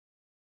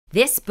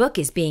This book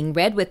is being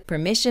read with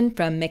permission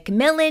from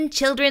Macmillan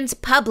Children's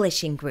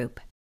Publishing Group.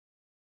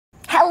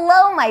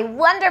 Hello, my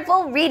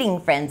wonderful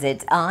reading friends.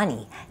 It's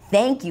Awnie.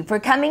 Thank you for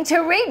coming to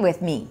read with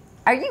me.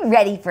 Are you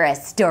ready for a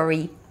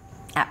story?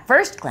 At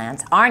first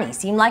glance, Arnie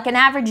seemed like an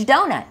average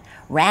donut,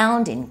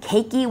 round and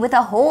cakey with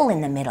a hole in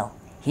the middle.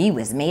 He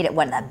was made at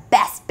one of the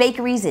best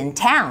bakeries in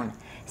town.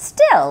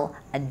 Still,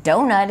 a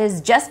donut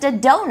is just a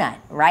donut,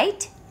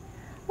 right?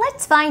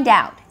 Let's find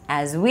out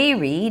as we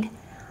read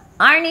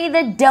Arnie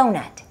the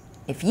Doughnut.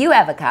 If you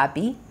have a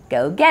copy,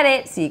 go get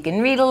it so you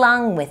can read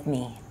along with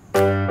me.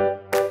 Arnie's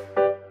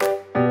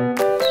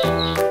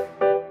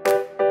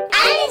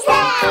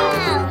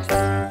house!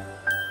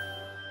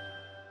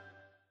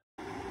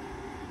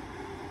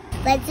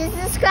 Let's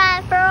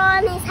subscribe for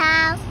Arnie's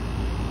house.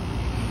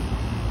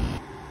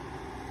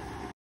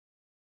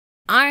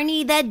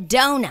 Arnie the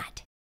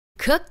Doughnut,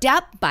 cooked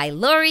up by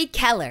Laurie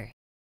Keller,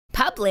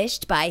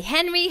 published by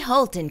Henry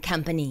Holt &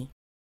 Company.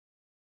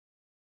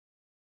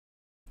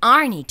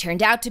 Arnie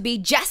turned out to be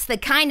just the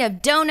kind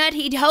of donut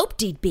he'd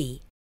hoped he'd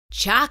be.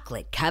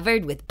 Chocolate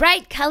covered with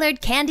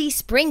bright-colored candy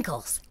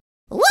sprinkles.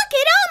 Look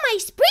at all my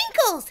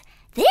sprinkles!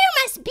 There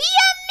must be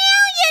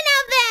 1,000,000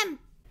 of them!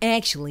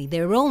 Actually,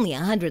 there are only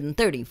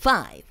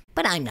 135,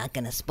 but I'm not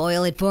going to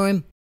spoil it for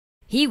him.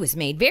 He was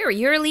made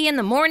very early in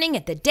the morning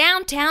at the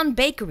downtown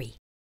bakery,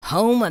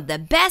 home of the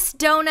best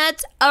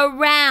donuts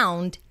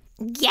around.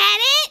 Get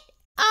it?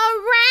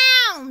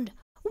 Around!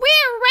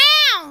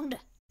 We're round!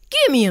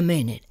 Give me a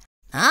minute.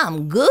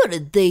 I'm good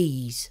at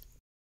these.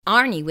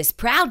 Arnie was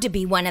proud to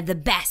be one of the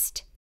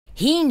best.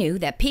 He knew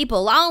that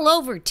people all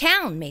over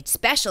town made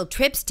special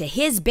trips to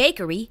his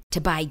bakery to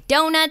buy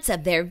donuts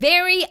of their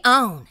very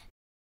own.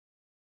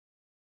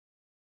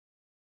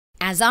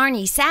 As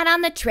Arnie sat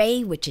on the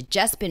tray which had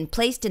just been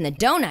placed in the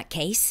donut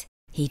case,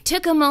 he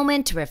took a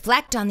moment to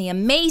reflect on the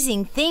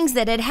amazing things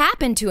that had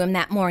happened to him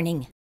that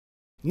morning.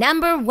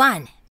 Number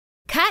 1,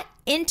 cut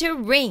into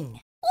ring.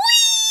 Whee!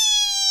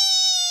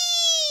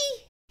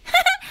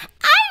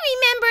 I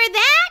remember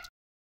that!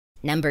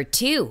 Number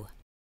 2,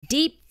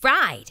 deep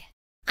fried.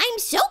 I'm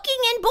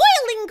soaking in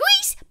boiling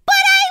grease,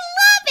 but I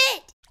love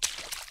it!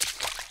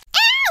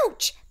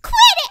 Ouch!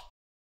 Quit it!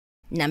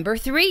 Number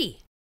 3,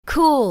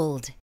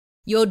 cooled.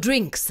 Your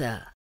drink,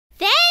 sir.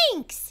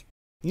 Thanks!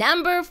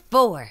 Number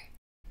 4,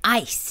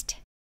 iced.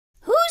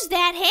 Who's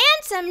that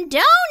handsome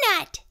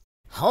donut?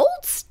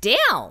 Hold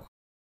still.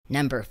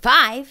 Number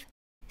 5,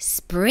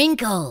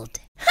 sprinkled.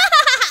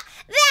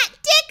 That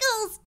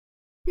tickles!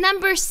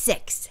 Number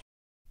 6,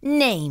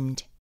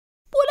 named.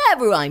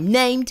 Whatever I'm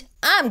named,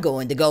 I'm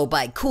going to go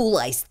by Cool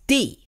Iced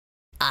Tea.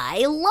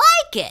 I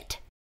like it.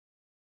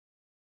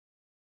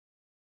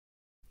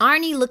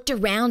 Arnie looked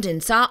around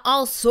and saw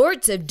all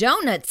sorts of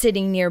donuts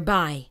sitting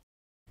nearby.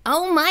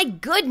 Oh my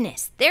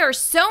goodness, there are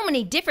so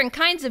many different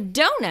kinds of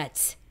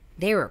donuts.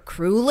 There are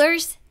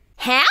crullers.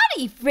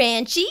 Howdy,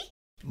 Frenchie.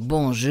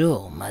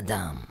 Bonjour,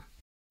 madame.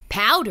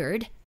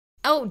 Powdered.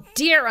 Oh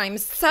dear, I'm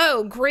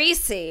so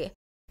greasy.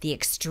 The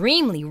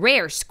extremely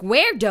rare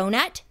square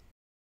donut.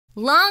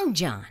 Long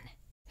John.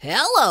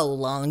 Hello,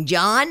 Long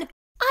John.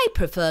 I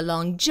prefer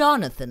Long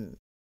Jonathan.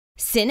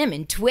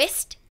 Cinnamon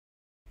twist.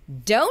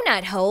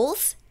 Donut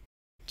holes.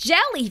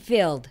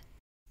 Jelly-filled.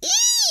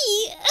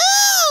 Eee!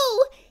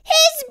 Ooh!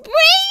 His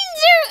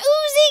brains are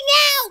oozing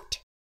out!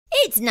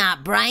 It's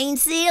not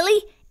brains,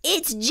 silly.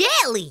 It's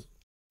jelly.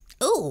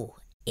 Ooh,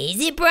 is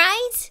it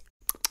brains?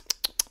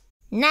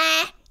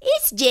 Nah,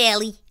 it's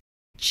jelly.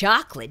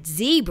 Chocolate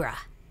zebra.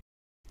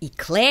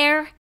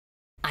 Eclair.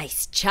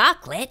 Iced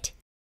chocolate.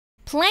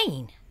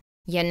 Plain.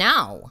 You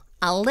know,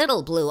 a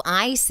little blue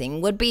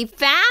icing would be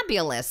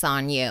fabulous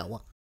on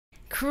you.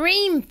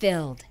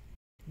 Cream-filled.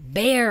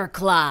 Bear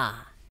claw.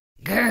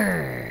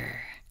 Grrr.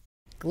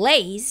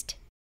 Glazed.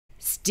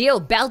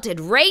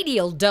 Steel-belted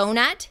radial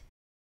donut.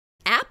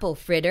 Apple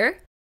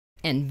fritter.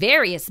 And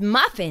various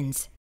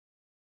muffins.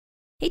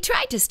 He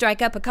tried to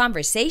strike up a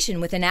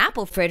conversation with an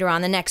apple fritter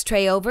on the next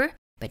tray over,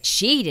 but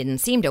she didn't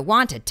seem to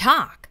want to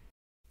talk.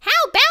 How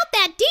about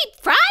that deep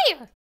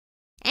fryer?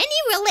 Any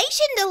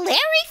relation to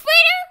Larry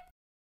Fritter?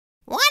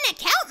 Wanna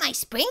count my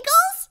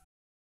sprinkles?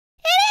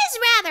 It is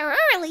rather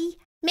early.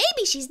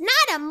 Maybe she's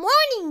not a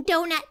morning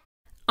donut,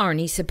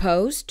 Arnie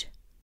supposed.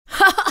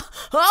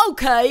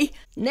 Okay,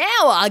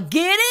 now I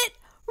get it.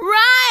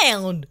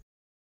 Round.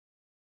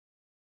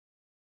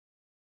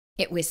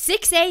 It was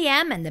 6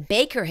 a.m. and the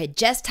baker had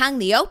just hung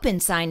the open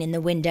sign in the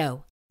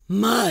window.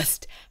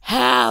 Must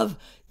have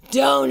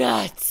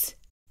donuts.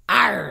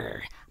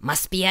 Arr,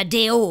 must be a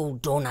day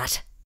old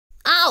donut.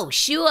 Oh,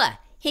 sure.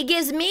 He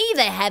gives me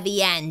the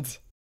heavy end.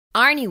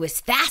 Arnie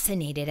was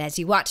fascinated as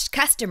he watched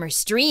customers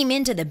stream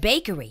into the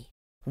bakery.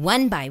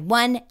 One by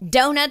one,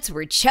 donuts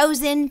were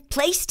chosen,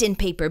 placed in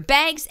paper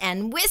bags,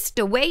 and whisked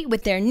away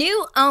with their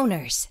new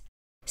owners.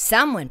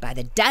 Some went by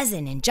the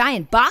dozen in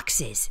giant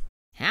boxes.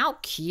 How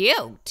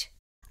cute!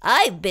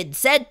 I've been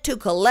sent to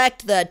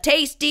collect the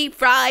tasty,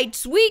 fried,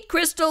 sweet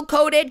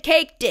crystal-coated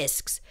cake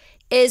discs.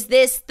 Is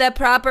this the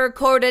proper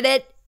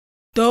coordinate?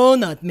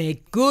 Donut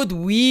make good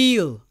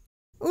wheel.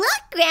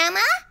 Look, Grandma!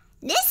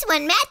 This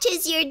one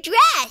matches your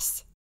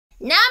dress.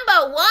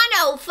 Number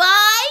 105?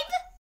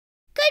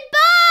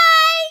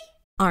 Goodbye!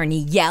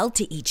 Arnie yelled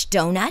to each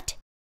doughnut.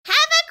 Have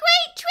a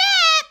great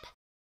trip!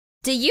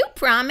 Do you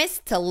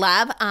promise to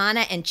love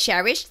Anna and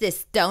cherish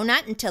this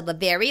doughnut until the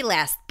very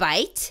last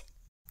bite?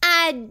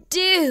 I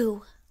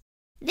do.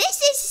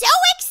 This is so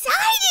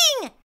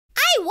exciting!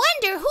 I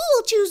wonder who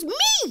will choose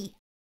me.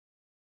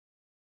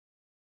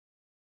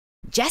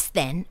 Just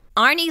then,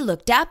 Arnie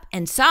looked up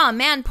and saw a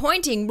man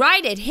pointing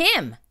right at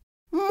him.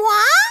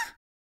 Moi?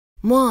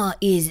 Moi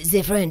is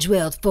the French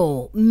word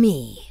for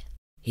me.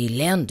 He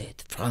learned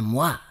it from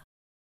moi.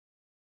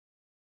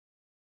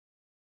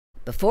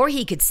 Before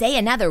he could say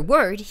another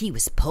word, he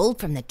was pulled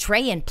from the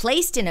tray and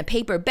placed in a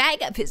paper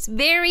bag of his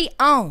very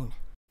own.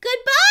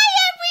 Goodbye,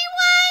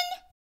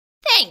 everyone!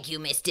 Thank you,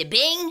 Mr.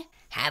 Bing.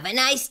 Have a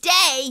nice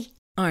day.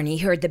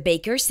 Arnie heard the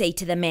baker say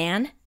to the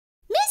man.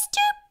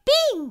 Mr.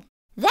 Bing,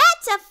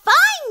 that's a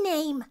fine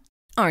name.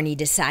 Arnie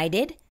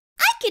decided.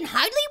 I can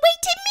hardly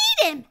wait to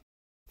meet him.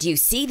 Do you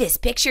see this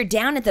picture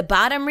down at the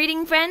bottom,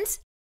 reading friends?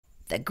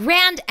 The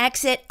grand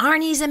exit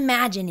Arnie's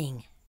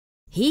imagining.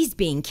 He's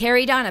being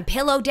carried on a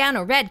pillow down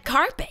a red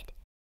carpet.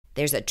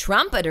 There's a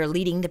trumpeter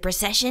leading the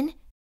procession.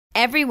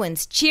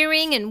 Everyone's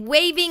cheering and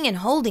waving and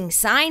holding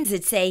signs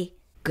that say,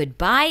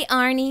 "Goodbye,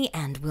 Arnie,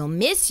 and we'll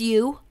miss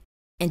you."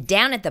 And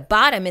down at the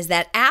bottom is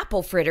that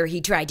apple fritter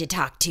he tried to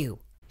talk to.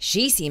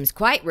 She seems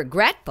quite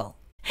regretful.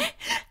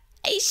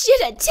 I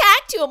should have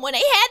talked to him when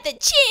I had the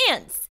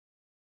chance.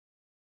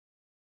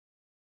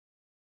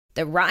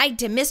 The ride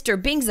to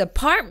Mr. Bing's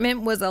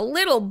apartment was a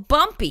little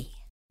bumpy.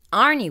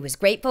 Arnie was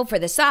grateful for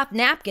the soft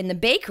napkin the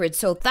baker had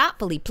so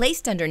thoughtfully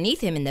placed underneath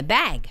him in the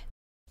bag.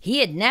 He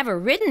had never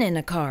ridden in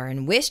a car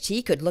and wished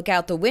he could look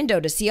out the window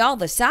to see all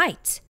the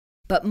sights.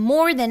 But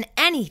more than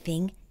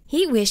anything,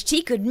 he wished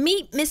he could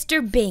meet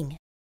Mr. Bing.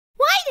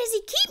 Why does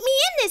he keep me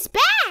in this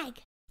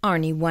bag?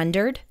 Arnie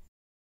wondered.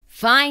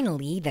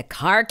 Finally, the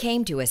car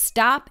came to a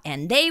stop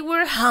and they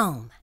were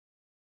home.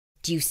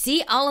 Do you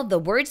see all of the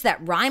words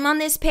that rhyme on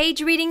this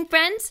page, reading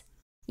friends?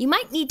 You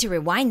might need to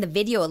rewind the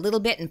video a little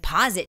bit and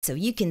pause it so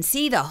you can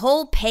see the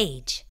whole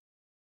page.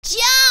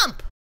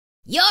 Jump!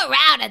 You're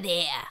out of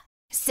there,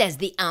 says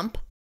the ump.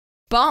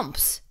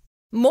 Bumps.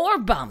 More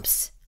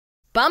bumps.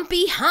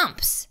 Bumpy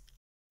humps.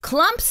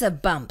 Clumps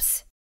of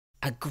bumps.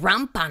 A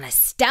grump on a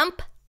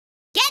stump.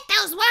 Get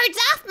those words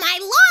off my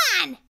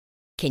lawn!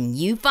 Can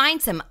you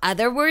find some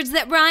other words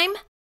that rhyme?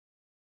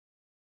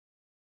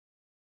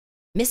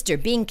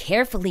 Mr. Bing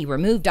carefully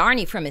removed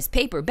Arnie from his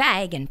paper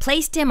bag and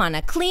placed him on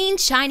a clean,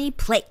 shiny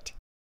plate.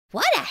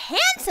 What a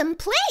handsome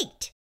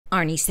plate,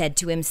 Arnie said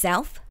to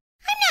himself.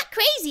 I'm not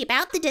crazy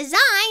about the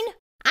design.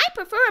 I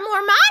prefer a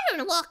more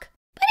modern look,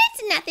 but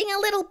it's nothing a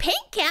little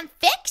paint can't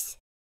fix.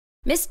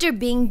 Mr.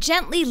 Bing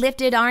gently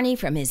lifted Arnie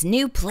from his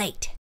new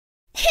plate.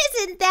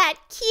 Isn't that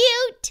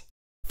cute?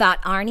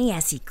 Thought Arnie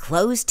as he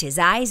closed his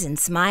eyes and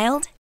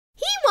smiled.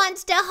 He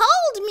wants to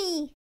hold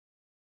me.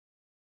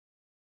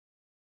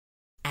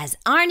 As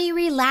Arnie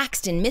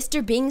relaxed in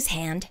Mr. Bing's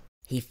hand,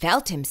 he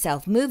felt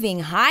himself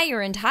moving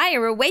higher and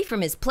higher away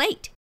from his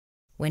plate.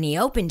 When he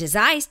opened his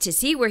eyes to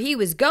see where he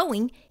was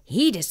going,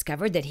 he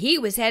discovered that he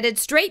was headed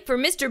straight for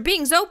Mr.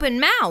 Bing's open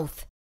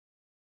mouth.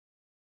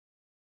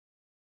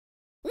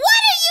 What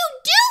are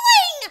you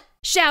doing?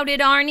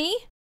 Shouted Arnie.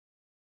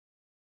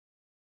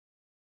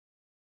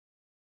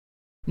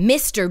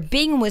 Mr.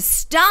 Bing was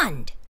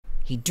stunned.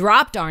 He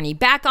dropped Arnie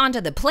back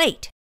onto the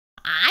plate.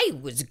 I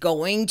was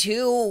going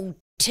to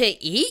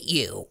eat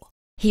you,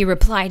 he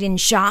replied in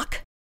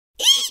shock.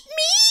 Eat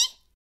me?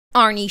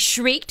 Arnie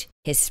shrieked,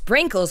 his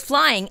sprinkles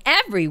flying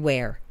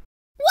everywhere.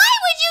 Why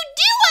would you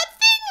do a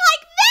thing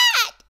like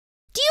that?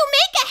 Do you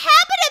make a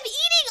habit of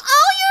eating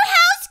all your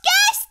house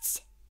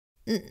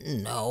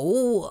guests?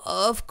 No,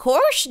 of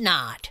course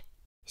not.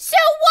 So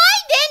why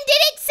then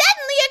did it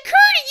suddenly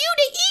occur to you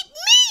to eat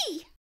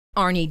me?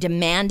 Arnie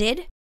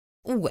demanded.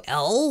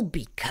 Well,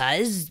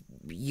 because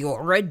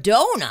you're a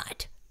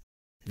doughnut.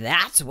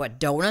 That's what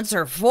doughnuts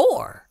are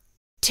for.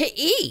 To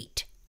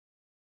eat.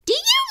 Do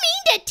you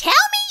mean to tell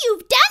me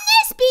you've done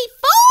this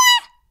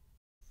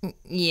before?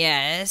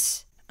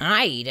 Yes,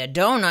 I eat a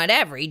doughnut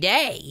every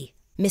day,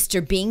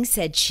 Mr. Bing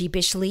said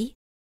sheepishly.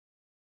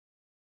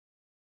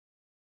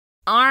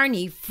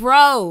 Arnie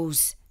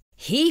froze.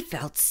 He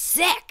felt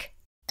sick.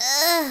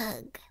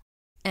 Ugh.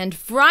 And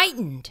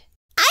frightened.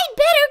 I'd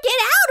better get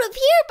out of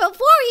here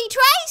before he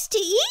tries to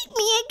eat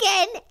me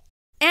again.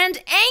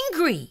 And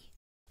angry.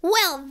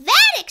 Well,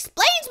 that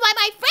explains why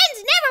my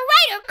friends never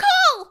write or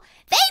call.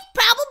 They've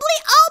probably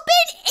all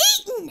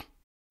been eaten.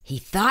 He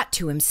thought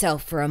to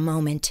himself for a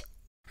moment.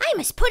 I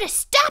must put a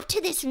stop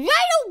to this right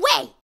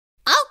away.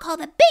 I'll call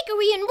the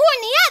bakery and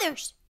warn the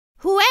others.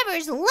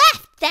 Whoever's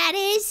left, that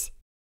is.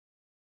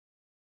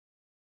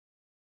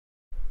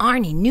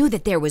 Arnie knew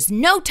that there was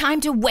no time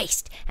to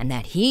waste and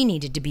that he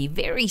needed to be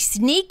very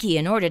sneaky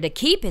in order to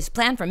keep his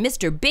plan from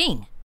Mr.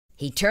 Bing.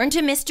 He turned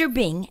to Mr.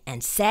 Bing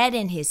and said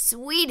in his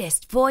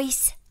sweetest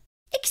voice,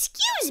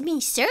 Excuse me,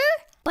 sir,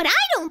 but I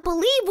don't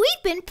believe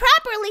we've been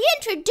properly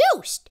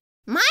introduced.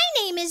 My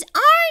name is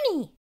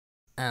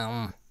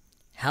Arnie.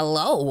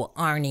 Hello,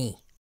 Arnie.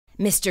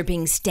 Mr.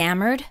 Bing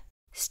stammered,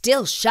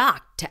 still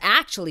shocked to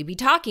actually be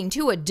talking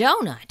to a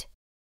donut.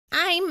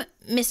 I'm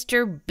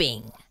Mr.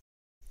 Bing.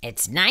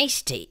 It's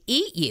nice to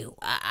meet you.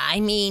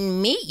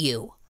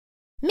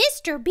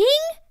 Mr. Bing,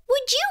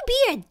 would you be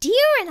a dear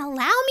and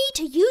allow me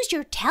to use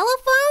your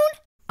telephone?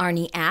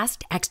 Arnie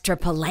asked extra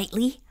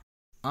politely.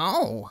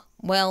 Oh,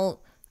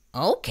 well,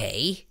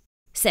 okay,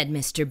 said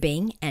Mr.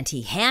 Bing, and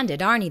he handed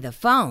Arnie the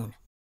phone.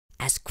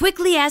 As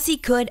quickly as he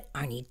could,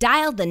 Arnie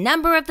dialed the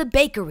number of the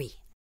bakery.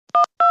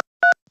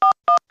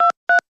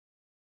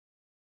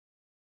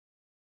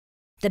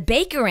 The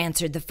baker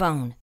answered the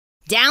phone.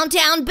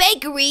 Downtown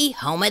Bakery,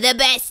 home of the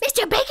best.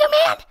 Mr.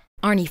 Bakerman,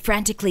 Arnie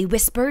frantically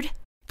whispered.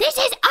 this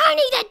is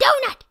Arnie the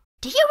Doughnut.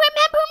 Do you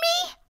remember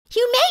me?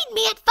 You made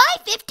me at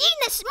 5:15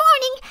 this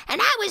morning, and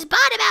I was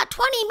bought about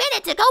 20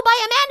 minutes ago by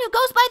a man who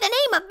goes by the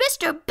name of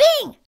Mr.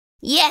 Bing.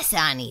 Yes,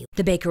 Arnie,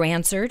 the baker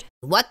answered.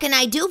 What can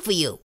I do for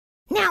you?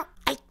 Now,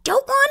 I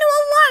don't want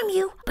to alarm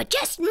you, but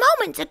just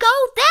moments ago,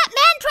 that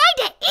man tried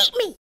to eat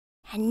me.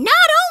 And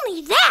not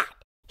only that,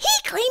 he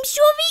claims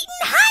to have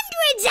eaten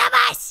hundreds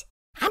of us.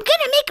 I'm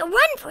gonna make a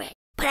run for it,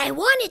 but I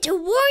wanted to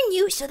warn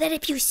you so that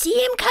if you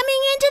see him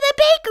coming into the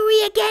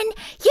bakery again,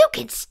 you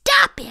can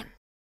stop him.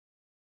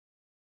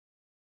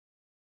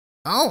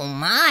 Oh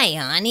my,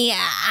 Arnie,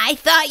 I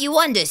thought you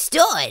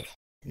understood.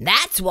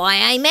 That's why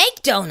I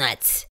make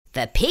donuts,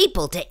 for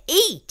people to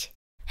eat.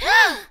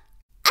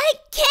 I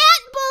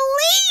can't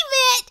believe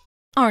it!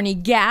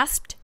 Arnie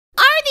gasped.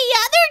 Are the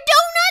other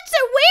donuts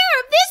aware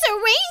of this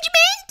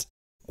arrangement?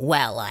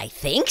 Well, I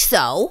think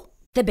so,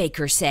 the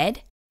baker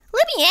said.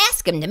 Let me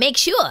ask him to make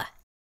sure.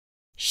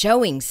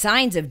 Showing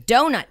signs of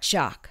donut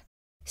shock,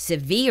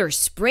 severe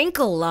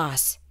sprinkle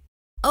loss,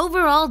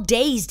 overall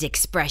dazed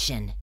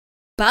expression,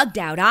 bugged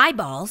out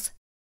eyeballs,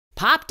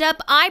 popped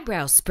up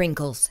eyebrow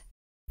sprinkles.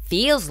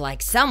 Feels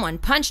like someone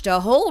punched a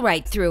hole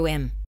right through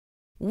him.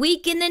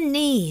 Weak in the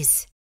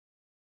knees.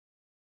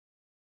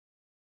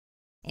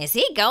 Is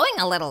he going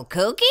a little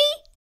kooky?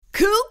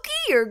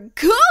 Kooky or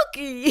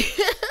cookie?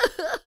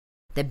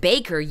 The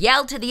baker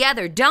yelled to the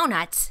other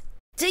donuts.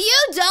 Do you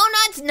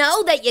donuts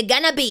know that you're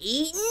gonna be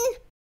eaten?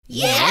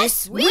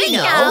 Yes, we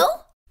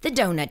know. The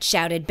donut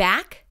shouted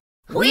back.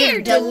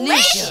 We're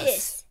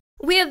delicious.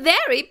 We're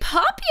very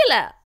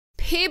popular.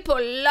 People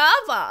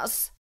love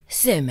us.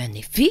 C'est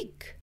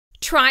magnifique.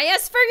 Try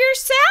us for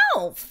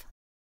yourself.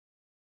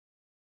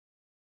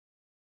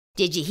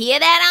 Did you hear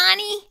that,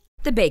 Arnie?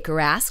 The baker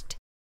asked.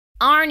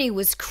 Arnie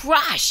was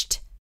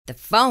crushed. The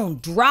phone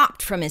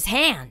dropped from his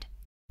hand.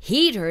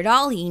 He'd heard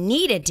all he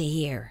needed to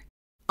hear.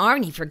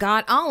 Arnie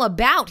forgot all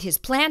about his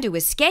plan to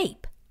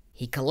escape.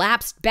 He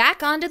collapsed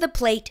back onto the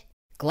plate,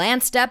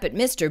 glanced up at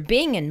Mr.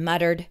 Bing and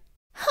muttered,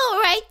 All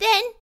right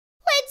then,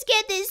 let's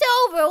get this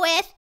over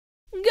with.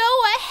 Go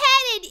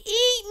ahead and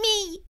eat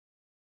me.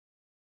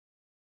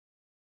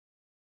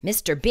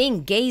 Mr.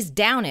 Bing gazed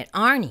down at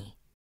Arnie.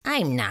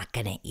 I'm not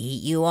gonna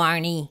eat you,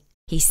 Arnie,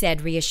 he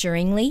said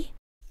reassuringly.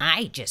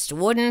 I just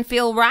wouldn't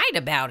feel right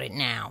about it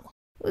now.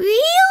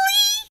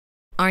 Really?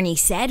 Arnie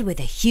said with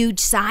a huge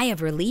sigh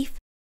of relief.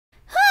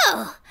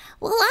 Oh,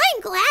 well,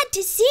 I'm glad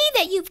to see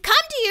that you've come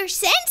to your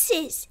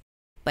senses.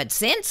 But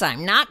since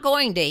I'm not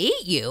going to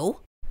eat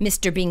you,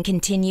 Mr. Bing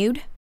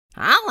continued,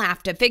 I'll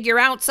have to figure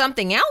out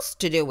something else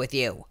to do with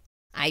you.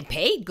 I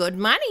paid good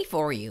money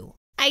for you.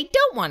 I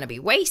don't want to be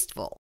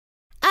wasteful.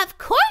 Of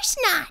course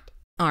not,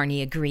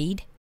 Arnie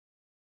agreed.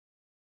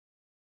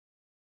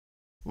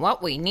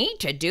 What we need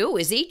to do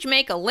is each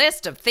make a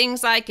list of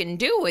things I can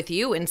do with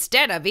you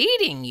instead of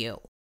eating you.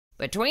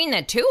 Between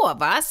the two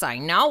of us, I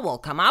know we'll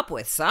come up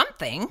with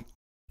something.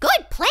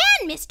 Good plan,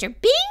 Mr.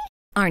 Bing,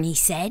 Arnie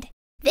said.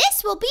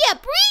 This will be a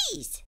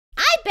breeze.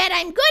 I bet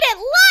I'm good at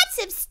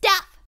lots of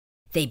stuff.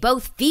 They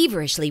both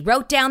feverishly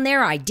wrote down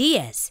their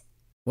ideas.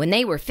 When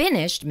they were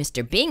finished,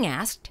 Mr. Bing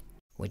asked,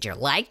 Would you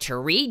like to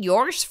read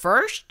yours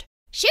first?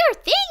 Sure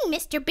thing,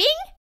 Mr. Bing,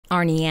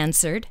 Arnie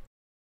answered.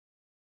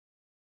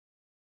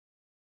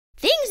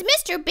 Things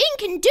Mr. Bing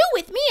can do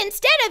with me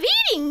instead of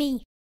eating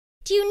me.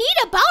 Do you need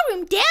a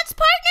ballroom dance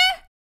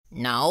partner?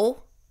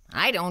 No,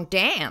 I don't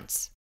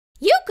dance.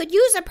 You could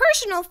use a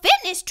personal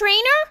fitness trainer.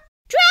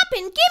 Drop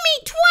and give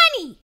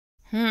me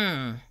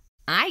 20.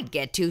 I'd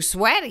get too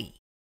sweaty.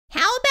 How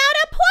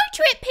about a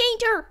portrait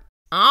painter?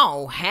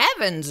 Oh,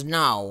 heavens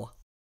no.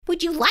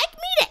 Would you like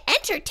me to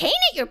entertain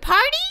at your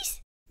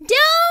parties?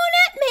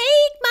 Donut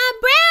make my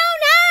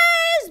brown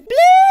eyes blue.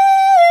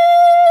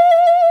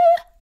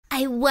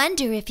 I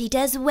wonder if he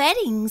does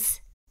weddings.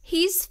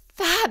 He's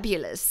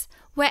fabulous.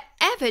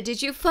 Wherever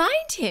did you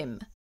find him?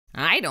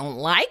 I don't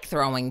like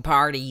throwing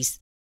parties.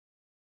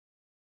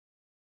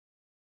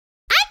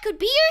 I could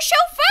be your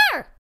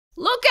chauffeur.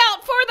 Look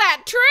out for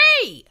that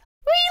tree.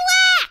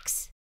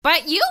 Relax.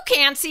 But you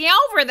can't see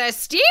over the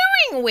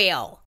steering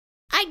wheel.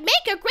 I'd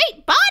make a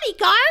great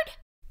bodyguard.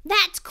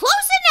 That's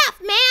close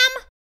enough,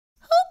 ma'am.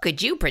 Who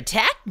could you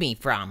protect me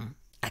from?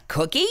 A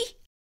cookie?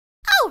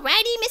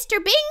 Alrighty,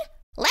 Mr. Bing.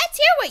 Let's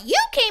hear what you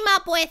came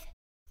up with.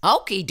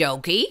 Okie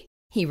dokie.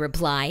 he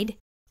replied.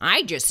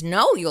 "I just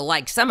know you'll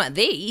like some of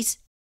these.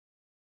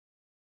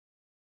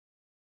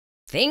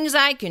 Things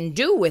I can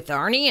do with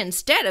Arnie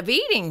instead of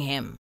eating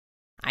him.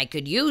 I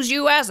could use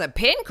you as a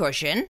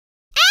pincushion."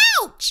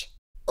 Ouch!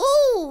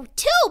 Ooh,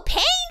 too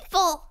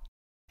painful.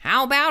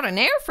 "How about an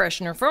air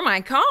freshener for my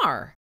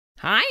car?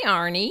 Hi,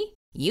 Arnie.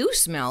 You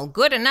smell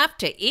good enough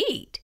to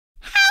eat."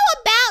 How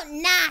about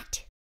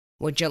not?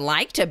 "Would you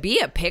like to be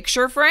a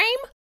picture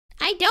frame?"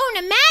 I don't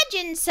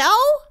imagine so.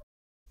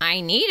 "I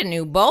need a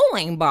new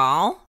bowling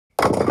ball."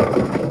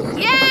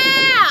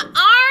 Yeah,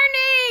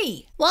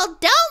 Arnie! Well,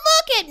 don't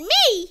look at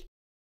me.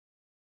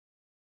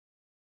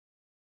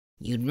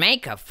 "You'd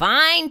make a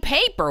fine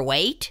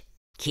paperweight.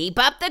 Keep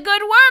up the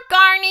good work,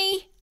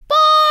 Arnie."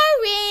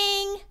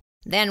 Boring.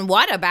 "Then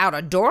what about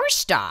a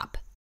doorstop?"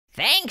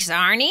 "Thanks,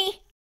 Arnie."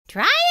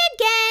 Try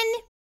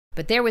again.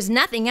 But there was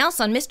nothing else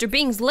on Mr.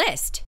 Bing's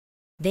list.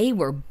 They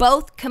were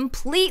both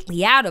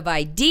completely out of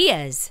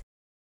ideas.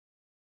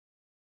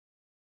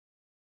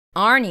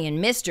 Arnie and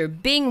Mr.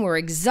 Bing were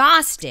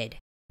exhausted.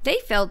 They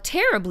felt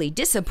terribly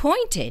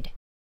disappointed.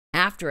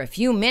 After a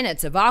few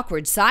minutes of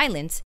awkward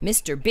silence,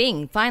 Mr.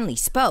 Bing finally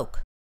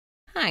spoke.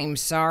 "I'm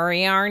sorry,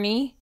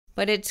 Arnie,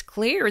 but it's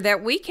clear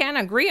that we can't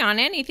agree on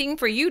anything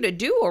for you to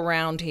do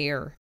around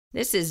here.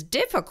 This is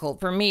difficult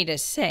for me to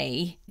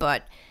say,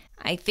 but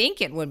I think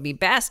it would be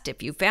best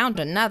if you found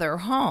another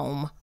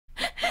home."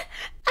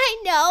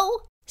 I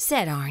know,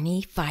 said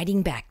Arnie,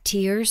 fighting back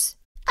tears.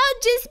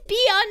 I'll just be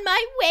on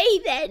my way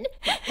then.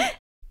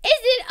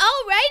 Is it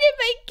all right if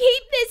I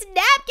keep this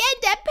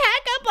napkin to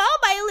pack up all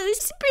my loose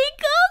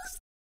sprinkles?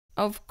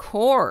 "Of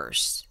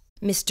course,"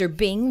 Mr.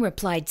 Bing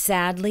replied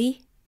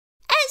sadly.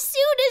 As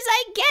soon as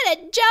I get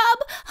a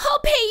job, I'll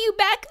pay you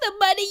back the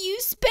money you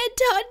spent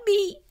on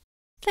me.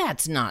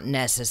 "That's not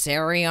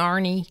necessary,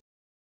 Arnie."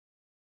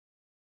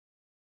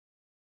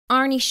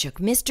 Arnie shook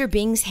Mr.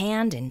 Bing's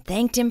hand and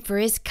thanked him for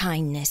his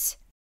kindness.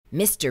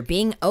 Mr.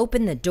 Bing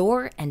opened the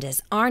door, and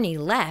as Arnie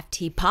left,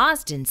 he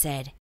paused and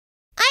said,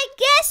 I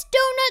guess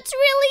donuts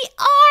really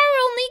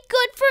are only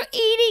good for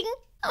eating,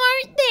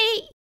 aren't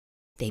they?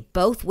 They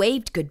both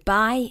waved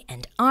goodbye,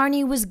 and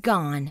Arnie was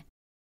gone.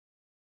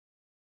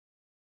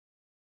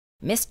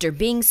 Mr.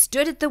 Bing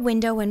stood at the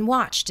window and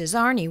watched as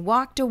Arnie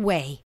walked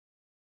away.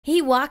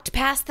 He walked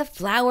past the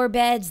flower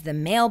beds, the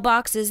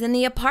mailboxes, and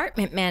the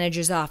apartment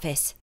manager's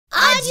office.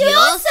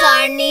 Adios,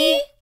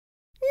 Arnie!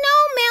 No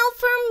mail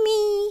for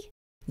me.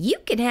 You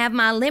can have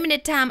my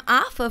limited-time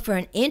offer for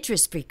an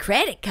interest-free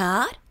credit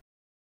card.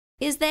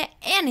 Is there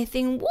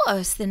anything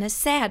worse than a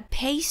sad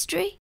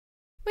pastry?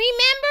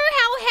 Remember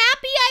how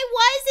happy I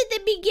was at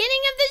the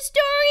beginning of the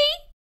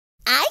story?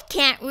 I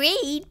can't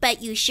read,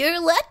 but you sure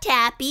looked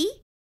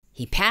happy.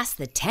 He passed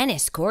the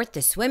tennis court,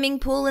 the swimming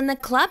pool, and the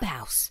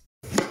clubhouse.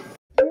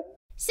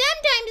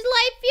 Sometimes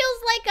life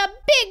feels like a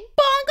big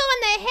bonk on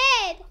the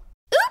head.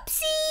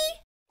 Oopsie!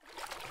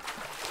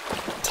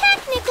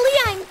 Technically,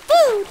 I'm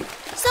food,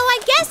 so I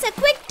guess a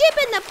quick dip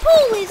in the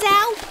pool is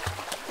out.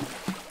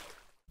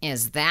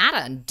 Is that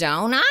a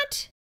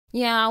donut?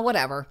 Yeah,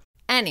 whatever.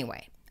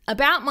 Anyway,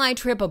 about my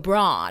trip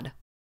abroad.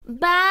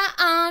 Bye,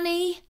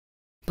 Awnie.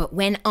 But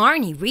when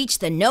Arnie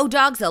reached the No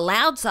Dogs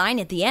Allowed sign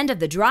at the end of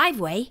the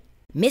driveway,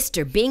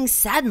 Mr. Bing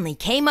suddenly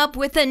came up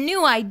with a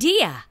new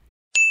idea.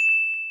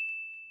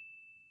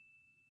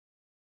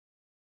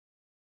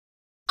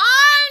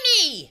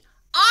 Arnie!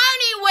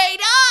 Arnie,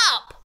 wait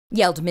up!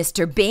 Yelled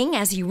Mr. Bing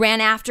as he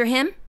ran after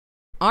him.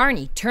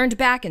 Arnie turned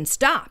back and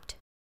stopped.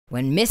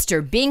 When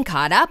Mr. Bing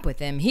caught up with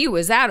him, he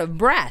was out of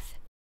breath.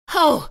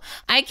 Oh,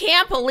 I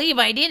can't believe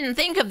I didn't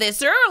think of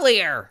this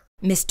earlier,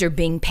 Mr.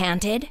 Bing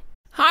panted.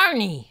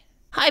 Arnie,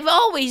 I've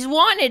always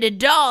wanted a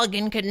dog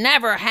and could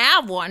never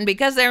have one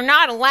because they're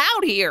not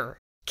allowed here.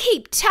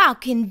 Keep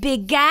talking,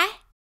 big guy.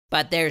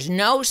 But there's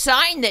no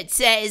sign that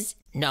says,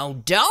 no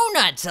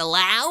donuts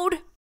allowed.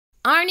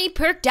 Arnie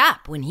perked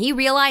up when he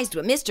realized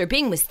what Mr.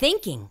 Bing was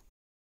thinking.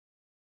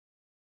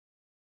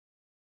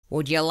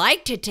 Would you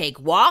like to take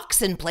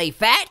walks and play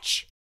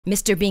fetch?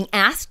 Mr. Bing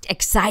asked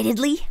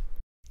excitedly.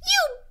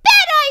 You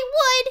bet I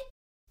would!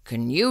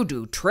 Can you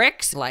do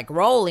tricks like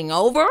rolling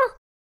over?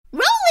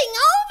 Rolling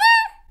over?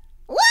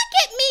 Look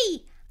at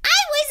me! I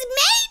was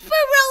made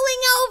for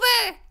rolling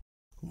over!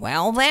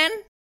 Well then,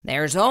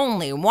 there's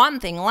only one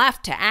thing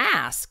left to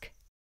ask.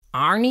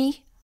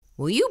 Arnie,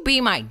 will you be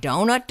my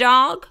donut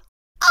dog?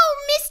 Oh,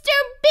 Mr.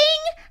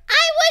 Bing,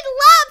 I would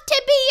love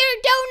to be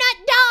your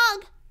donut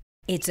dog!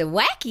 It's a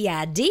wacky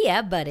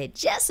idea, but it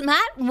just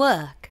might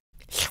work.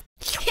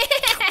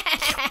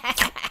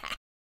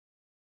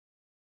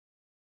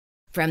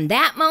 From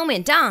that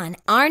moment on,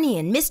 Arnie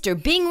and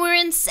Mr. Bing were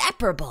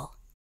inseparable.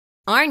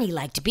 Arnie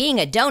liked being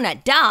a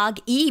donut dog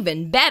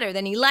even better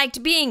than he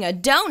liked being a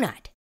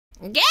donut.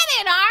 Get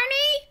it,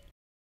 Arnie?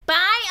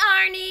 Bye,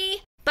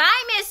 Arnie.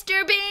 Bye,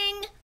 Mr.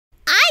 Bing.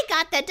 I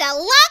got the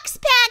deluxe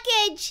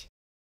package.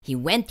 He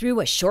went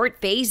through a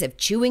short phase of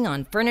chewing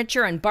on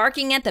furniture and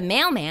barking at the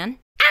mailman.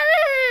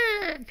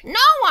 Arrgh! No,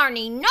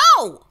 Arnie,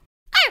 no!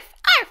 Arf,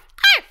 arf,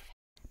 arf!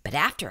 But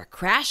after a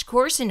crash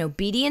course in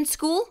obedience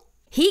school,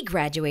 He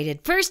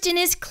graduated first in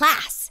his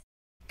class.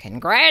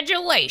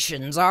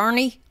 Congratulations,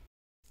 Arnie.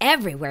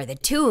 Everywhere the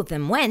two of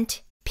them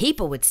went,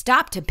 people would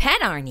stop to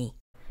pet Arnie.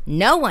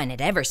 No one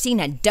had ever seen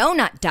a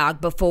donut dog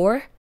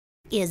before.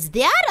 Is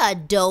that a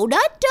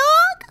donut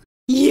dog?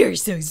 You're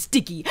so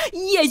sticky.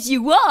 Yes,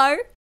 you are.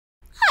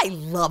 I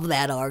love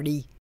that,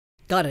 Arnie.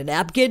 Got a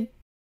napkin?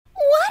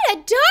 What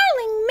a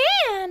darling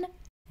man!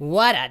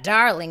 What a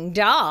darling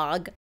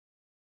dog.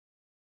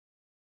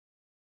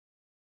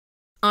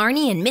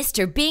 Arnie and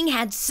Mr. Bing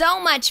had so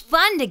much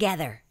fun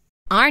together.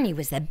 Arnie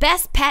was the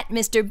best pet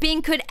Mr.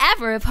 Bing could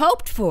ever have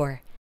hoped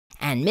for.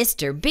 And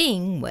Mr.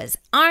 Bing was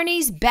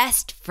Arnie's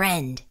best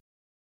friend.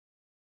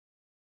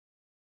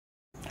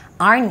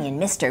 Arnie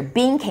and Mr.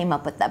 Bing came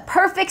up with the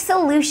perfect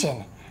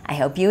solution. I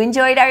hope you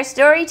enjoyed our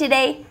story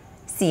today.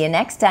 See you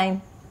next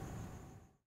time.